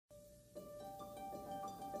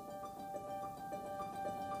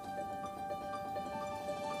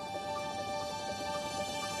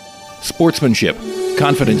Sportsmanship,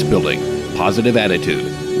 confidence building, positive attitude,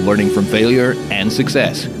 learning from failure and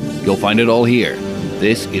success. You'll find it all here.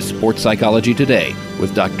 This is Sports Psychology Today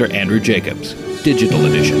with Dr. Andrew Jacobs, Digital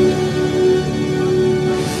Edition.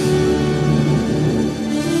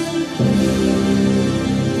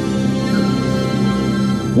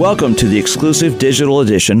 Welcome to the exclusive digital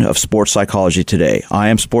edition of Sports Psychology Today. I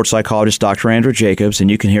am sports psychologist Dr. Andrew Jacobs, and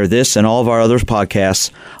you can hear this and all of our other podcasts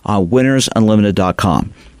on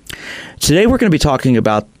winnersunlimited.com. Today we're going to be talking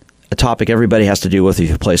about a topic everybody has to deal with if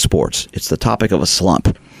you play sports. It's the topic of a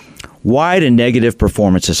slump. Why do negative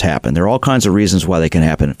performances happen? There are all kinds of reasons why they can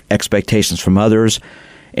happen. Expectations from others,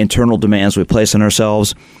 internal demands we place on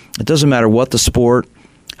ourselves. It doesn't matter what the sport,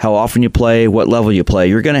 how often you play, what level you play.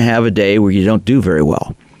 You're going to have a day where you don't do very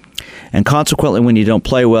well. And consequently, when you don't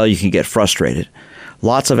play well, you can get frustrated.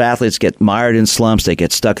 Lots of athletes get mired in slumps. They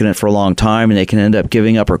get stuck in it for a long time, and they can end up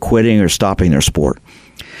giving up or quitting or stopping their sport.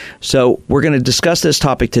 So we're going to discuss this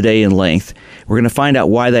topic today in length. We're going to find out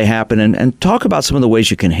why they happen and talk about some of the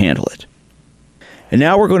ways you can handle it. And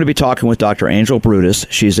now we're going to be talking with Dr. Angel Brutus.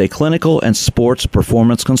 She's a clinical and sports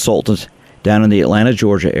performance consultant down in the Atlanta,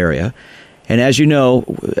 Georgia area. And as you know,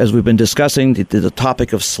 as we've been discussing, the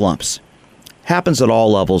topic of slumps happens at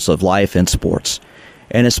all levels of life and sports.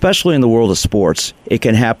 And especially in the world of sports, it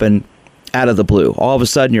can happen out of the blue. All of a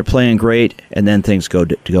sudden, you're playing great, and then things go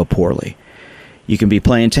poorly. You can be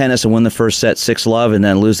playing tennis and win the first set 6-love, and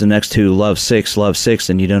then lose the next two love 6,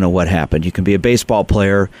 and you don't know what happened. You can be a baseball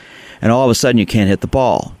player, and all of a sudden, you can't hit the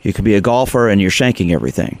ball. You can be a golfer, and you're shanking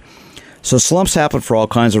everything. So slumps happen for all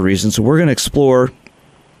kinds of reasons. So we're going to explore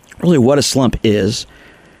really what a slump is,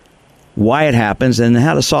 why it happens, and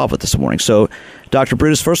how to solve it this morning. So, Dr.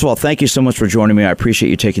 Brutus, first of all, thank you so much for joining me. I appreciate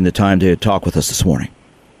you taking the time to talk with us this morning.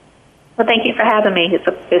 Well, thank you for having me.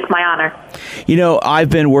 It's my honor. You know, I've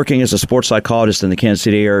been working as a sports psychologist in the Kansas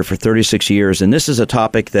City area for 36 years, and this is a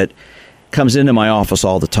topic that comes into my office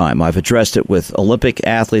all the time. I've addressed it with Olympic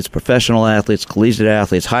athletes, professional athletes, collegiate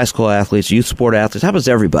athletes, high school athletes, youth sport athletes. It happens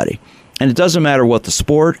to everybody. And it doesn't matter what the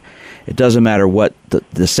sport, it doesn't matter what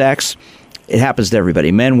the sex, it happens to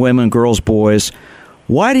everybody, men, women, girls, boys.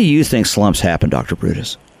 Why do you think slumps happen, Dr.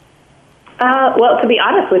 Brutus? Well, to be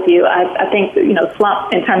honest with you, I think,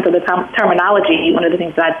 slump in terms of the terminology, one of the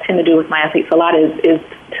things that I tend to do with my athletes a lot is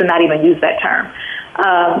to not even use that term.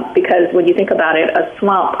 Because when you think about it, a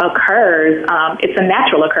slump occurs, it's a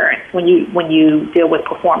natural occurrence when you deal with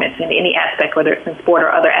performance in any aspect, whether it's in sport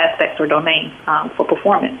or other aspects or domains for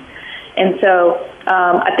performance. And so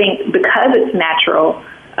I think because it's natural,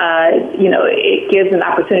 it gives an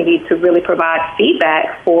opportunity to really provide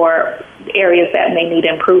feedback for areas that may need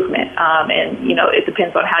improvement. It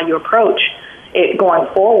depends on how you approach it going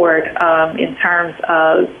forward in terms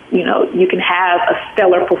of, you can have a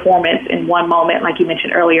stellar performance in one moment, like you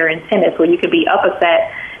mentioned earlier in tennis, where you could be up a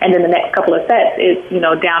set and then the next couple of sets is,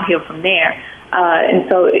 downhill from there. And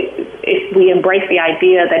so if we embrace the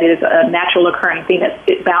idea that it is a natural occurring thing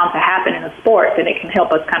that's bound to happen in a sport, then it can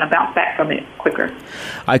help us kind of bounce back from it quicker.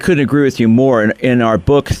 I couldn't agree with you more. In our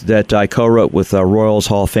book that I co-wrote with Royals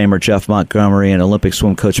Hall of Famer Jeff Montgomery and Olympic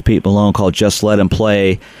swim coach Pete Malone called Just Let 'Em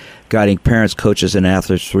Play, Guiding Parents, Coaches, and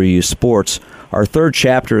Athletes Through Youth Sports, our third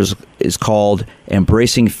chapter is called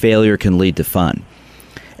Embracing Failure Can Lead to Fun.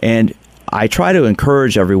 And I try to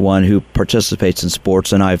encourage everyone who participates in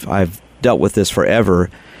sports, and I've dealt with this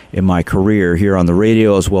forever in my career here on the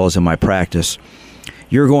radio as well as in my practice.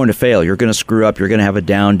 You're going to fail. You're going to screw up. You're going to have a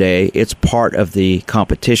down day. It's part of the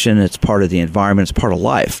competition. It's part of the environment. It's part of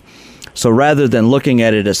life. So rather than looking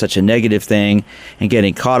at it as such a negative thing and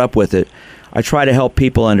getting caught up with it, I try to help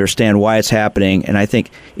people understand why it's happening. And I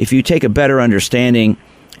think if you take a better understanding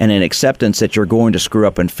and an acceptance that you're going to screw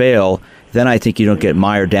up and fail, then I think you don't get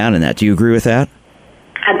mired down in that. Do you agree with that?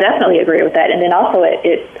 I definitely agree with that. And then also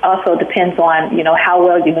it also depends on, how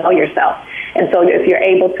well you know yourself. And so if you're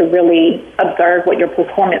able to really observe what your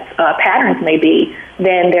performance patterns may be,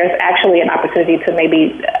 then there's actually an opportunity to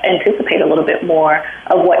maybe anticipate a little bit more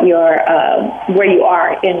of what where you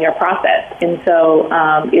are in your process. And so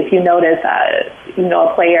if you notice,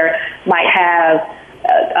 a player might have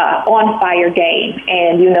on-fire game,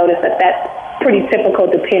 and you notice that that's pretty typical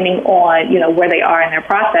depending on, where they are in their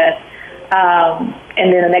process.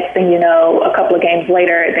 And then the next thing you know, a couple of games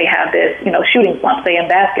later, they have this, shooting slump, say in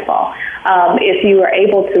basketball. If you are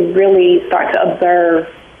able to really start to observe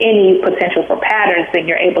any potential for patterns, then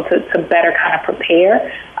you're able to better kind of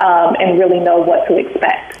prepare and really know what to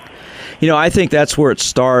expect. I think that's where it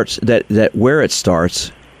starts, that where it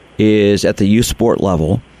starts is at the youth sport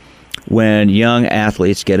level, when young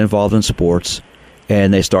athletes get involved in sports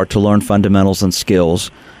and they start to learn fundamentals and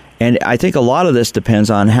skills. And I think a lot of this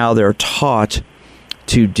depends on how they're taught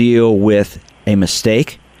to deal with a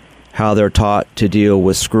mistake, how they're taught to deal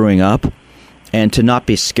with screwing up, and to not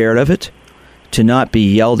be scared of it, to not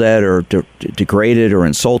be yelled at or degraded or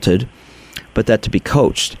insulted, but that to be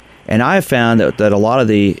coached. And I have found that a lot of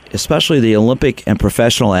especially the Olympic and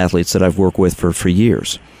professional athletes that I've worked with for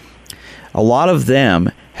years, a lot of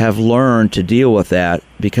them have learned to deal with that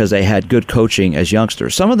because they had good coaching as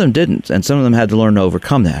youngsters. Some of them didn't, and some of them had to learn to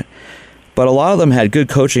overcome that. But a lot of them had good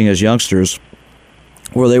coaching as youngsters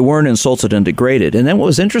where they weren't insulted and degraded. And then what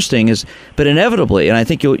was interesting is, but inevitably, and I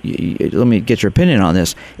think let me get your opinion on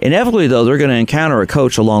this, inevitably, though, they're going to encounter a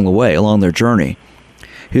coach along the way, along their journey,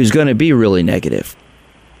 who's going to be really negative,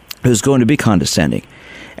 who's going to be condescending.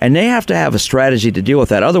 And they have to have a strategy to deal with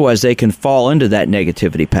that. Otherwise, they can fall into that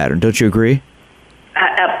negativity pattern. Don't you agree?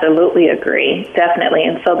 I absolutely agree, definitely.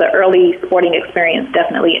 And so the early sporting experience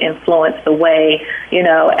definitely influenced the way,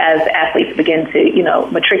 as athletes begin to,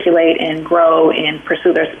 matriculate and grow and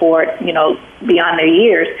pursue their sport, beyond their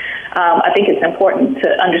years. I think it's important to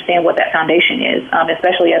understand what that foundation is,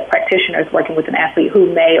 especially as practitioners working with an athlete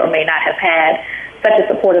who may or may not have had such a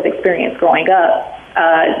supportive experience growing up.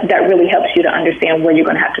 That really helps you to understand where you're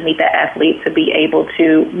going to have to meet that athlete to be able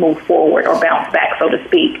to move forward or bounce back, so to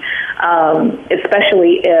speak,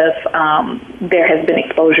 especially if there has been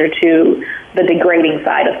exposure to the degrading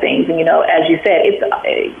side of things. And, as you said, it's,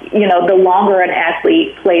 the longer an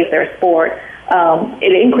athlete plays their sport,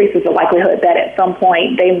 it increases the likelihood that at some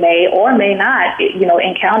point they may or may not,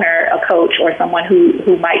 encounter a coach or someone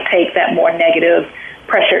who might take that more negative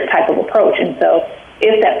pressure type of approach. And so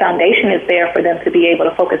if that foundation is there for them to be able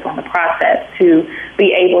to focus on the process, to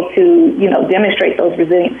be able to, demonstrate those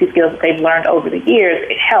resiliency skills that they've learned over the years,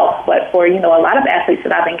 it helps. But for, a lot of athletes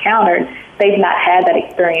that I've encountered, they've not had that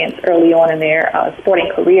experience early on in their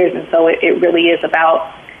sporting careers. And so it really is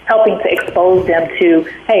about helping to expose them to,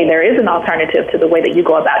 hey, there is an alternative to the way that you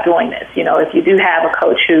go about doing this. If you do have a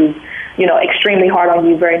coach who's, extremely hard on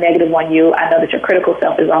you, very negative on you, I know that your critical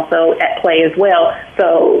self is also at play as well.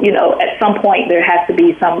 So, at some point there has to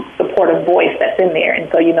be some supportive voice that's in there.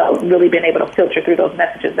 And so, really being able to filter through those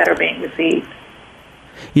messages that are being received.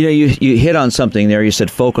 You hit on something there. You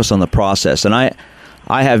said focus on the process. And I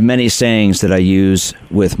have many sayings that I use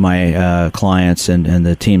with my clients and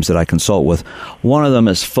the teams that I consult with. One of them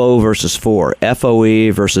is FO versus FOR,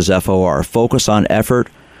 FOE versus FOR, focus on effort,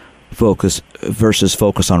 focus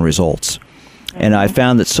on results. And I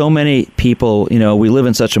found that so many people, we live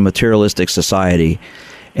in such a materialistic society,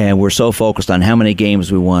 and we're so focused on how many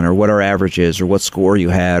games we won or what our average is or what score you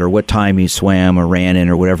had or what time you swam or ran in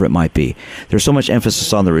or whatever it might be. There's so much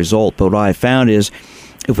emphasis on the result. But what I found is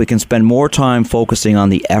if we can spend more time focusing on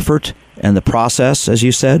the effort and the process, as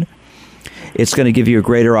you said, it's going to give you a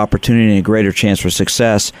greater opportunity and a greater chance for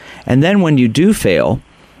success. And then when you do fail,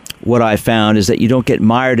 what I found is that you don't get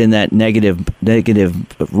mired in that negative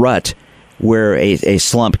rut where a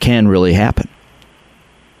slump can really happen.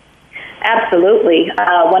 Absolutely.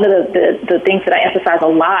 One of the things that I emphasize a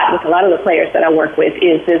lot with a lot of the players that I work with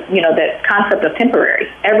is this, that concept of temporary.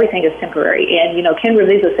 Everything is temporary. And, Ken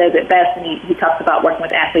Ravizza says it best, and he talks about working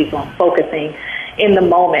with athletes on focusing in the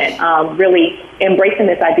moment, really embracing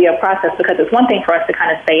this idea of process, because it's one thing for us to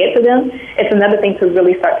kind of say it to them. It's another thing to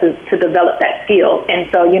really start to develop that skill. And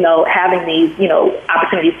so, having these,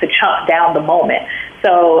 opportunities to chunk down the moment.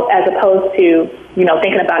 So as opposed to,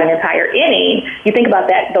 thinking about an entire inning, you think about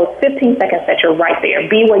those 15 seconds that you're right there.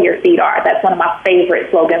 Be where your feet are. That's one of my favorite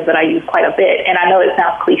slogans that I use quite a bit. And I know it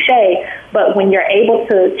sounds cliche, but when you're able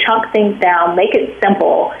to chunk things down, make it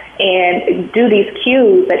simple, and do these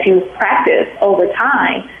cues that you practice over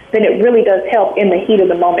time, then it really does help in the heat of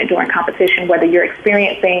the moment during competition, whether you're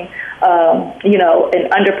experiencing, an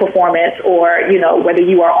underperformance or, whether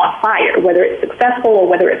you are on fire, whether it's successful or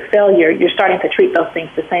whether it's failure, you're starting to treat those things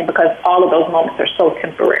the same because all of those moments are so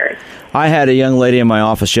temporary. I had a young lady in my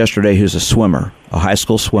office yesterday who's a swimmer, a high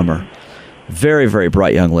school swimmer. Very, very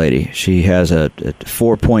bright young lady. She has a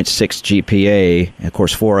 4.6 GPA, and of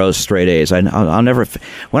course 4 O's, straight A's. I'll never.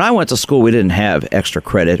 When I went to school, we didn't have extra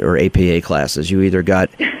credit or APA classes. You either got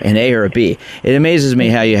an A or a B. It amazes me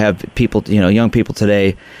how you have people, young people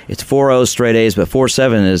today. It's 4 O's, straight A's, but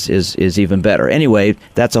 4.7 is even better. Anyway,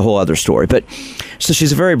 that's a whole other story. But so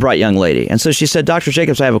she's a very bright young lady, and so she said, "Dr.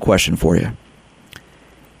 Jacobs, I have a question for you.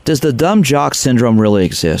 Does the dumb jock syndrome really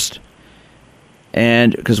exist?"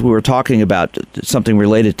 And because we were talking about something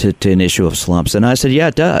related to an issue of slumps. And I said, yeah,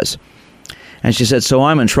 it does. And she said, so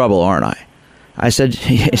I'm in trouble, aren't I? I said,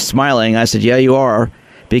 smiling, I said, yeah, you are,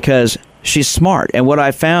 because she's smart. And what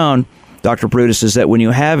I found, Dr. Brutus, is that when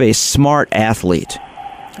you have a smart athlete,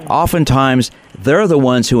 oftentimes they're the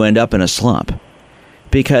ones who end up in a slump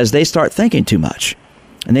because they start thinking too much.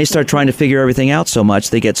 And they start trying to figure everything out so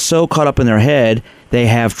much, they get so caught up in their head, they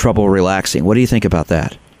have trouble relaxing. What do you think about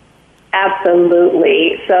that?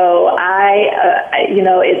 Absolutely. So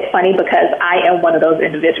it's funny because I am one of those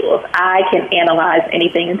individuals. I can analyze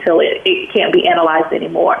anything until it can't be analyzed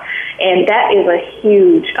anymore. And that is a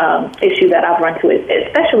huge issue that I've run into,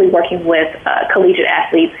 especially working with collegiate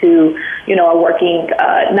athletes who, are working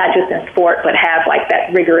not just in sport, but have like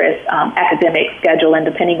that rigorous academic schedule. And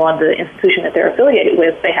depending on the institution that they're affiliated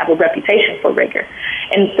with, they have a reputation for rigor.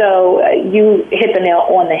 And so you hit the nail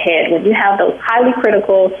on the head. When you have those highly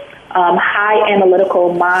critical, high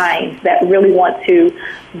analytical minds that really want to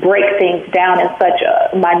break things down in such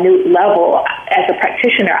a minute level, as a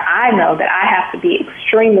practitioner, I know that I have to be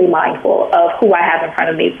extremely mindful of who I have in front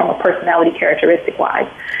of me from a personality characteristic-wise.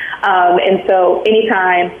 And so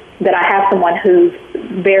anytime that I have someone who's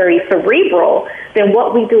very cerebral, then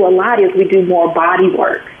what we do a lot is we do more body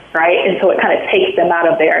work, right? And so it kind of takes them out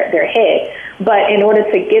of their head. But in order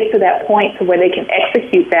to get to that point to where they can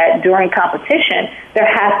execute that during competition, there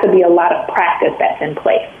has to be a lot of practice that's in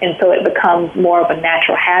place. And so it becomes more of a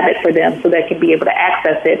natural habit for them so they can be able to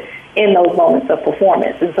access it in those moments of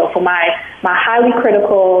performance. And so for my highly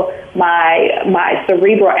critical, my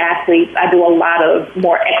cerebral athletes, I do a lot of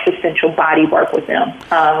more existential body work with them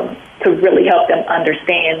to really help them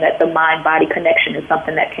understand that the mind-body connection is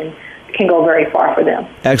something that can go very far for them.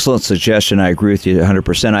 Excellent suggestion. I agree with you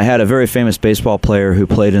 100%. I had a very famous baseball player who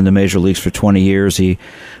played in the major leagues for 20 years. He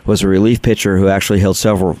was a relief pitcher who actually held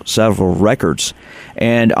several records.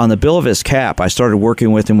 And on the bill of his cap, I started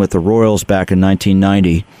working with him with the Royals back in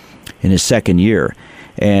 1990 in his second year.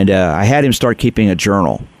 And I had him start keeping a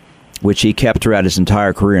journal, which he kept throughout his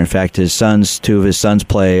entire career. In fact, two of his sons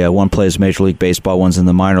play. One plays Major League Baseball, one's in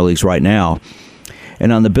the minor leagues right now.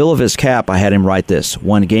 And on the bill of his cap, I had him write this: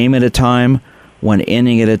 1 game at a time, 1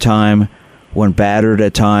 inning at a time, 1 batter at a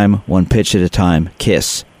time, 1 pitch at a time.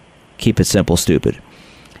 KISS. Keep it simple, stupid.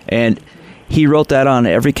 And he wrote that on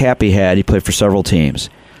every cap he had. He played for several teams.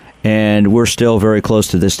 And we're still very close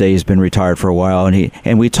to this day. He's been retired for a while.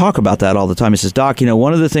 And we talk about that all the time. He says, Doc,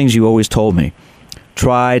 one of the things you always told me,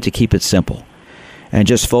 try to keep it simple and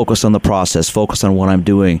just focus on the process, focus on what I'm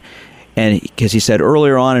doing. And because he said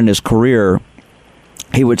earlier on in his career,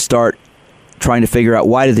 he would start trying to figure out,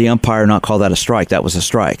 why did the umpire not call that a strike? That was a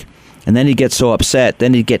strike. And then he'd get so upset,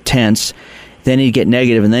 then he'd get tense, then he'd get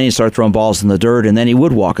negative, and then he'd start throwing balls in the dirt, and then he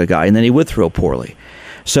would walk a guy, and then he would throw poorly.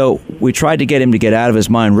 So we tried to get him to get out of his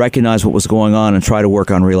mind, recognize what was going on, and try to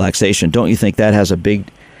work on relaxation. Don't you think that is a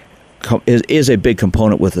big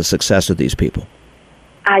component with the success of these people?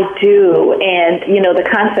 I do. And, the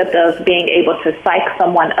concept of being able to psych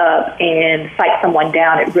someone up and psych someone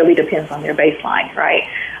down, it really depends on their baseline, right?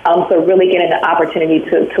 So really getting the opportunity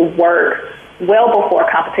to work well before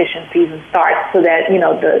competition season starts so that,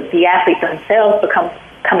 the athletes themselves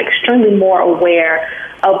become extremely more aware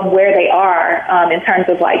of where they are in terms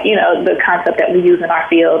of the concept that we use in our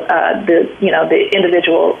field, the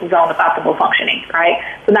individual zone of optimal functioning, right?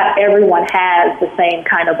 So not everyone has the same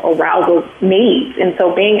kind of arousal needs. And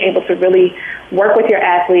so being able to really work with your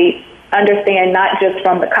athlete, understand not just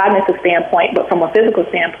from the cognitive standpoint, but from a physical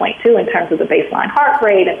standpoint too, in terms of the baseline heart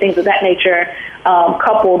rate and things of that nature,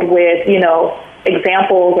 coupled with,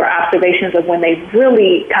 examples or observations of when they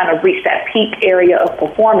really kind of reach that peak area of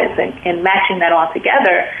performance and matching that all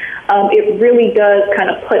together, it really does kind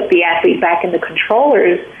of put the athlete back in the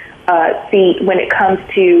controller's seat when it comes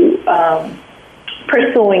to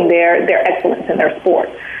pursuing their excellence in their sport.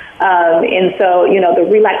 And so, the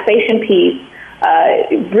relaxation piece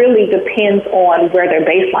really depends on where their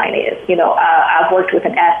baseline is. I've worked with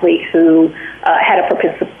an athlete who had a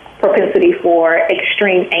propensity for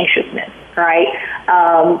extreme anxiousness, right?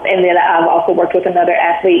 And then I've also worked with another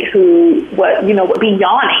athlete who would be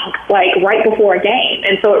yawning like right before a game.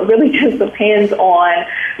 And so it really just depends on,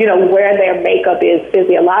 where their makeup is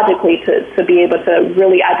physiologically to be able to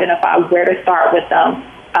really identify where to start with them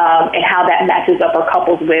and how that matches up or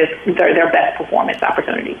couples with their best performance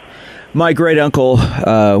opportunities. My great uncle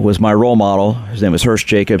was my role model. His name was Hirsch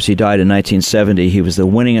Jacobs. He died in 1970. He was the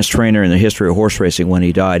winningest trainer in the history of horse racing when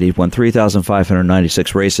he died. He won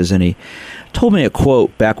 3,596 races, and he told me a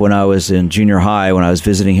quote back when I was in junior high when I was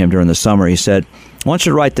visiting him during the summer. He said, I want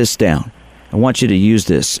you to write this down. I want you to use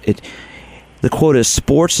this. The quote is,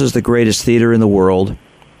 sports is the greatest theater in the world.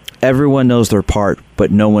 Everyone knows their part,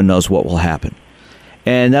 but no one knows what will happen.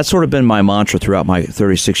 And that's sort of been my mantra throughout my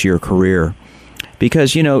 36-year career.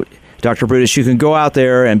 Because, Dr. Brutus, you can go out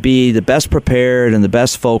there and be the best prepared and the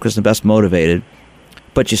best focused and the best motivated,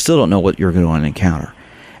 but you still don't know what you're going to encounter.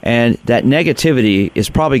 And that negativity is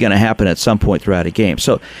probably going to happen at some point throughout a game.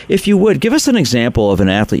 So if you would, give us an example of an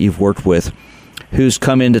athlete you've worked with who's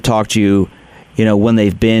come in to talk to you, when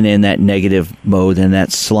they've been in that negative mode and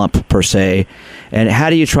that slump per se, and how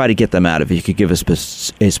do you try to get them out of it? You could give us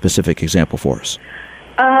a specific example for us.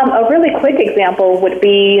 A really quick example would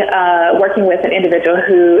be working with an individual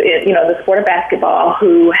who is, the sport of basketball,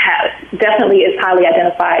 who definitely is highly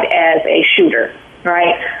identified as a shooter,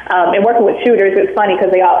 right? And working with shooters, it's funny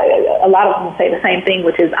because a lot of them say the same thing,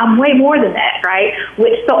 which is, I'm way more than that, right?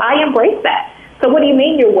 So I embrace that. So what do you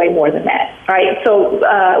mean you're way more than that, right? So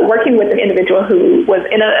working with an individual who was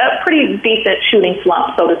in a pretty decent shooting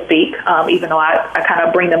slump, so to speak, even though I kind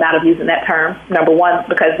of bring them out of using that term, number one,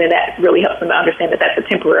 because then that really helps them to understand that that's a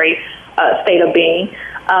temporary state of being.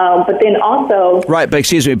 But then also... Right, but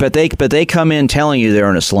excuse me, but they come in telling you they're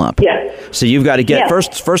in a slump. Yeah. So you've got to get... Yeah.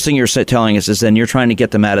 First thing you're telling us is then you're trying to get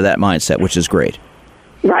them out of that mindset, which is great.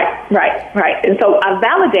 Right. And so I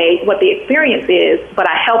validate what the experience is, but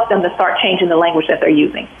I help them to start changing the language that they're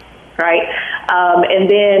using, right? And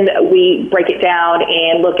then we break it down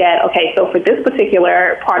and look at, okay, so for this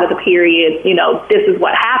particular part of the period, this is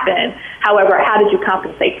what happened. However, how did you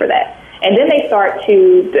compensate for that? And then they started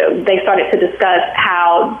to discuss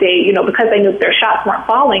how they, because they knew their shots weren't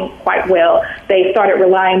falling quite well, they started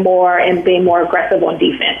relying more and being more aggressive on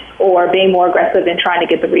defense, or being more aggressive in trying to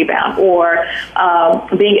get the rebound, or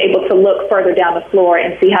being able to look further down the floor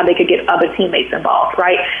and see how they could get other teammates involved,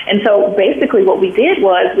 right? And so basically what we did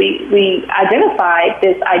was we identified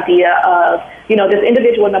this idea of, this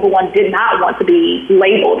individual, number one, did not want to be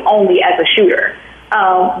labeled only as a shooter.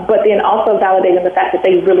 But then also validating the fact that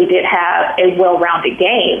they really did have a well-rounded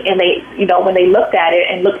game. And they, when they looked at it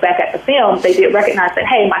and looked back at the film, they did recognize that,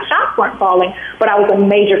 hey, my shots weren't falling, but I was a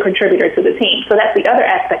major contributor to the team. So that's the other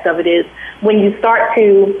aspect of it, is when you start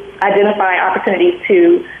to identify opportunities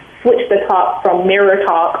to switch the talk from mirror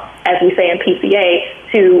talk, as we say in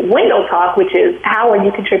PCA, to window talk, which is how are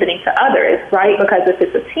you contributing to others, right? Because if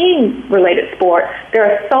it's a team-related sport, there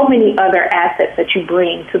are so many other assets that you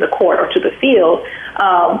bring to the court or to the field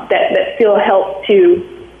that still help to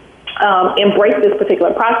embrace this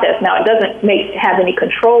particular process. Now, it doesn't have any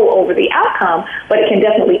control over the outcome, but it can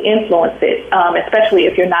definitely influence it, especially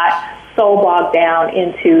if you're not so bogged down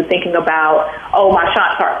into thinking about, oh, my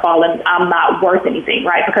shots aren't falling, I'm not worth anything,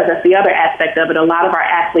 right? Because that's the other aspect of it. A lot of our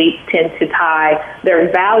athletes tend to tie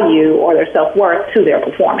their value or their self-worth to their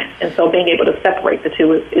performance. And so being able to separate the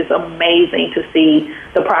two is amazing to see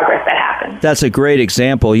the progress that happens. That's a great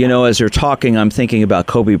example. As you're talking, I'm thinking about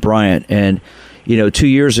Kobe Bryant. And, 2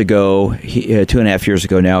 years ago, 2.5 years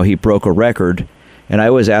ago now, he broke a record. And I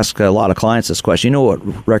always ask a lot of clients this question, what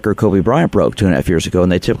record Kobe Bryant broke 2.5 years ago? And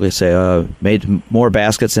they typically say, made more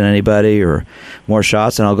baskets than anybody or more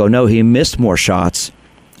shots. And I'll go, no, he missed more shots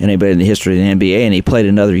than anybody in the history of the NBA, and he played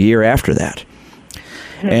another year after that.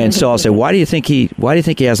 And so I'll say, why do you think he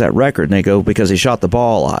has that record? And they go, because he shot the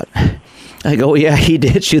ball a lot. I go, well, yeah, he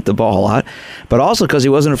did shoot the ball a lot, but also because he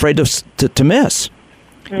wasn't afraid to miss.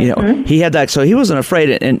 He had that, so he wasn't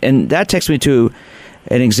afraid. And that takes me to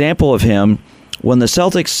an example of him. When the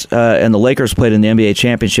Celtics and the Lakers played in the NBA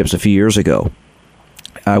championships a few years ago,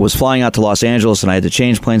 I was flying out to Los Angeles, and I had to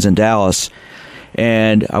change planes in Dallas,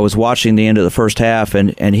 and I was watching the end of the first half,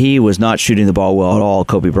 and he was not shooting the ball well at all,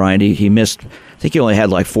 Kobe Bryant. He missed, I think he only had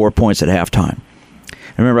like 4 points at halftime.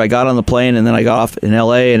 I remember I got on the plane, and then I got off in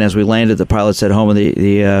L.A., and as we landed, the pilot said home of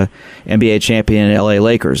the NBA champion L.A.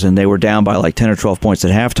 Lakers, and they were down by like 10 or 12 points at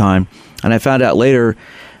halftime. And I found out later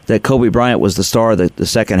that Kobe Bryant was the star of the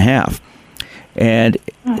second half. And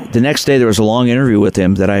the next day there was a long interview with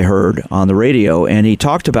him that I heard on the radio, and he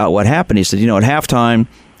talked about what happened. He said, at halftime,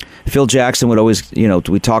 Phil Jackson would always,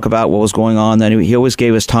 we'd talk about what was going on. Then he always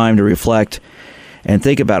gave us time to reflect and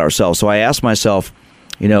think about ourselves. So I asked myself,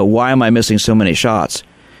 why am I missing so many shots?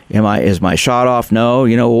 Is my shot off? No.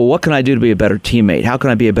 What can I do to be a better teammate? How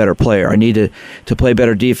can I be a better player? I need to play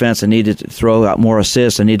better defense. I need to throw out more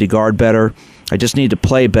assists. I need to guard better. I just need to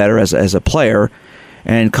play better as a player.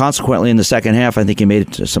 And consequently, in the second half, I think he made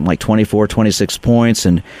it to something like 24, 26 points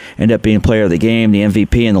and ended up being player of the game, the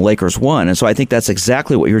MVP, and the Lakers won. And so I think that's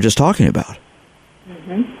exactly what you were just talking about.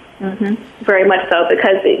 Very much so,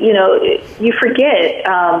 because, you forget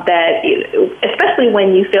that, especially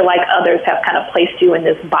when you feel like others have kind of placed you in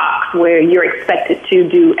this box where you're expected to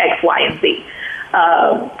do X, Y, and Z.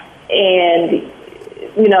 And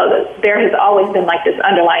there has always been like this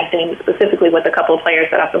underlying theme, specifically with a couple of players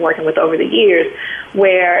that I've been working with over the years,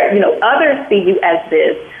 where, others see you as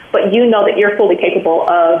this, but you know that you're fully capable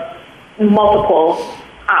of multiple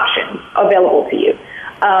options available to you.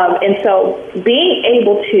 And so being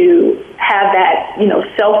able to have that,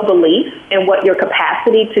 self-belief in what your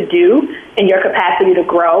capacity to do and your capacity to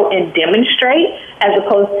grow and demonstrate, as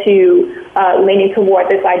opposed to leaning toward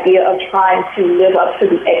this idea of trying to live up to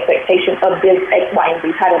the expectation of this X, Y, and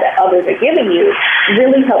Z title that others are giving you,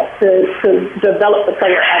 really helps to develop the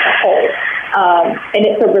player as a whole. And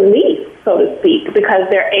it's a relief, so to speak, because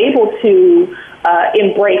they're able to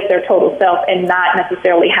embrace their total self and not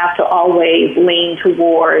necessarily have to always lean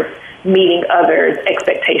towards meeting others'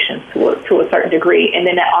 expectations to a certain degree. And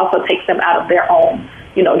then that also takes them out of their own,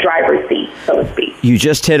 driver's seat, so to speak. You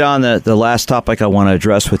just hit on the last topic I want to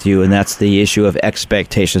address with you, and that's the issue of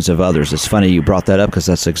expectations of others. It's funny you brought that up because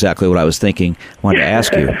that's exactly what I was thinking. I wanted to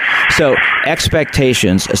ask you. So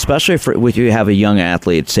expectations, especially if you have a young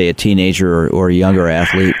athlete, say a teenager or a younger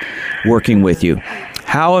athlete working with you,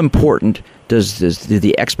 how important does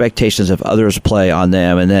the expectations of others play on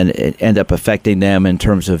them and then end up affecting them in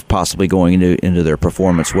terms of possibly going into their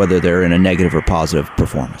performance, whether they're in a negative or positive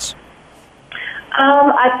performance?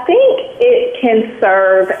 I think it can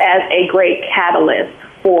serve as a great catalyst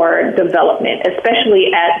for development,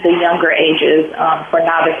 especially at the younger ages, for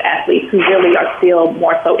novice athletes who really are still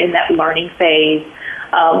more so in that learning phase.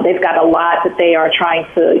 They've got a lot that they are trying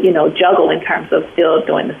to, juggle in terms of still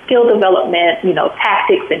doing the skill development,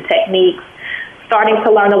 tactics and techniques, starting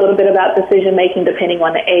to learn a little bit about decision-making depending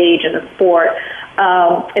on the age and the sport.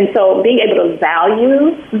 And so being able to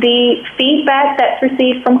value the feedback that's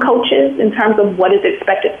received from coaches in terms of what is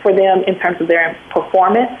expected for them in terms of their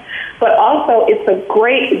performance. But also it's a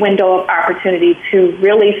great window of opportunity to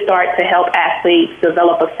really start to help athletes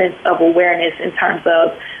develop a sense of awareness in terms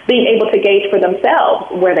of being able to gauge for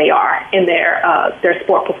themselves where they are in their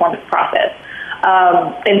sport performance process.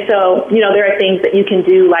 And so, there are things that you can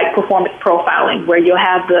do like performance profiling, where you'll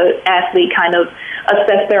have the athlete kind of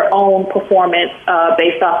assess their own performance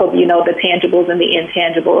based off of, the tangibles and the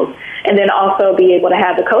intangibles, and then also be able to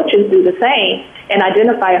have the coaches do the same and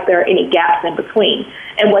identify if there are any gaps in between.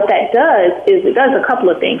 And what that does is it does a couple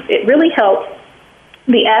of things. It really helps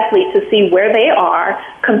the athlete to see where they are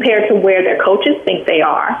compared to where their coaches think they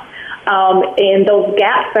are. And those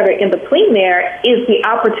gaps that are in between there is the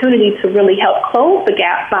opportunity to really help close the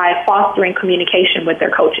gap by fostering communication with their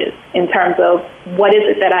coaches in terms of what is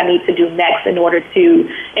it that I need to do next in order to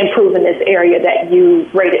improve in this area that you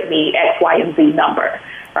rated me X, Y, and Z number,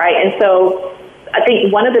 right? And so I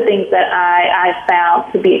think one of the things that I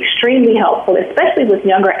found to be extremely helpful, especially with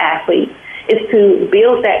younger athletes, is to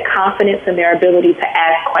build that confidence in their ability to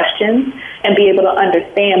ask questions and be able to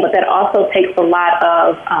understand, but that also takes a lot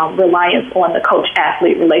of reliance on the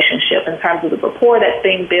coach-athlete relationship in terms of the rapport that's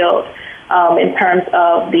being built, in terms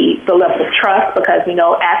of the level of trust, because,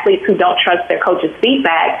 athletes who don't trust their coach's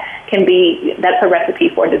feedback that's a recipe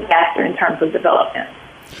for disaster in terms of development.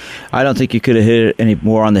 I don't think you could have hit it any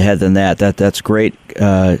more on the head than that. That's great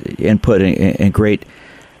input and great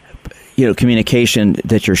communication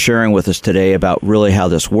that you're sharing with us today about really how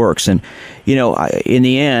this works. And, in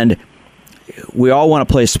the end, we all want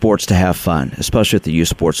to play sports to have fun, especially at the youth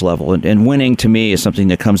sports level. And winning, to me, is something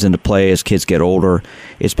that comes into play as kids get older.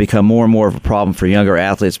 It's become more and more of a problem for younger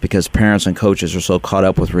athletes because parents and coaches are so caught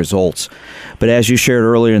up with results. But as you shared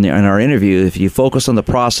earlier in our interview, if you focus on the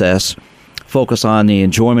process, focus on the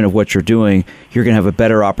enjoyment of what you're doing, you're going to have a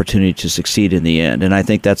better opportunity to succeed in the end. And I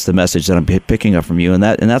think that's the message that I'm picking up from you. And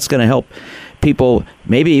that's going to help people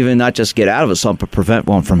maybe even not just get out of a slump, but prevent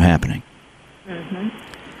one from happening. Mm-hmm.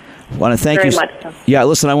 I want to thank Very you. Much so. Yeah,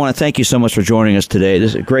 listen, I want to thank you so much for joining us today.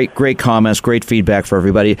 This is great comments, great feedback for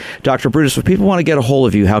everybody. Dr. Brutus, if people want to get a hold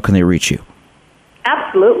of you, how can they reach you?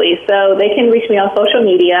 Absolutely. So they can reach me on social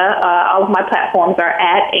media. All of my platforms are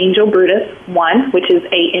at Angel Brutus 1, which is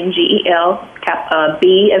ANGEL,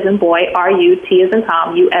 B as in boy, RUT as in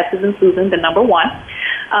Tom, US as in Susan, the number 1.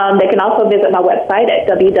 They can also visit my website at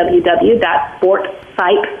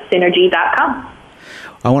www.sportpsychsynergy.com.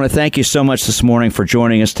 I want to thank you so much this morning for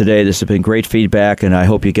joining us today. This has been great feedback, and I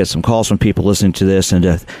hope you get some calls from people listening to this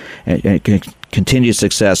and continued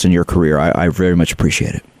success in your career. I very much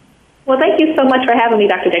appreciate it. Well, thank you so much for having me,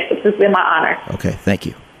 Dr. Jacobs. It's been my honor. Okay, thank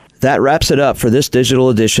you. That wraps it up for this digital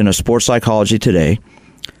edition of Sports Psychology Today.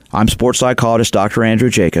 I'm sports psychologist Dr. Andrew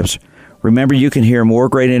Jacobs. Remember, you can hear more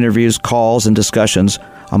great interviews, calls, and discussions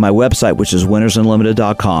on my website, which is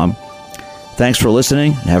winnersunlimited.com. Thanks for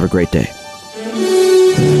listening, and have a great day.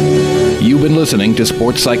 You've been listening to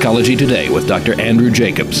Sports Psychology Today with Dr. Andrew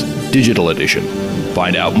Jacobs, Digital Edition.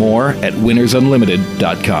 Find out more at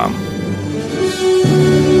winnersunlimited.com.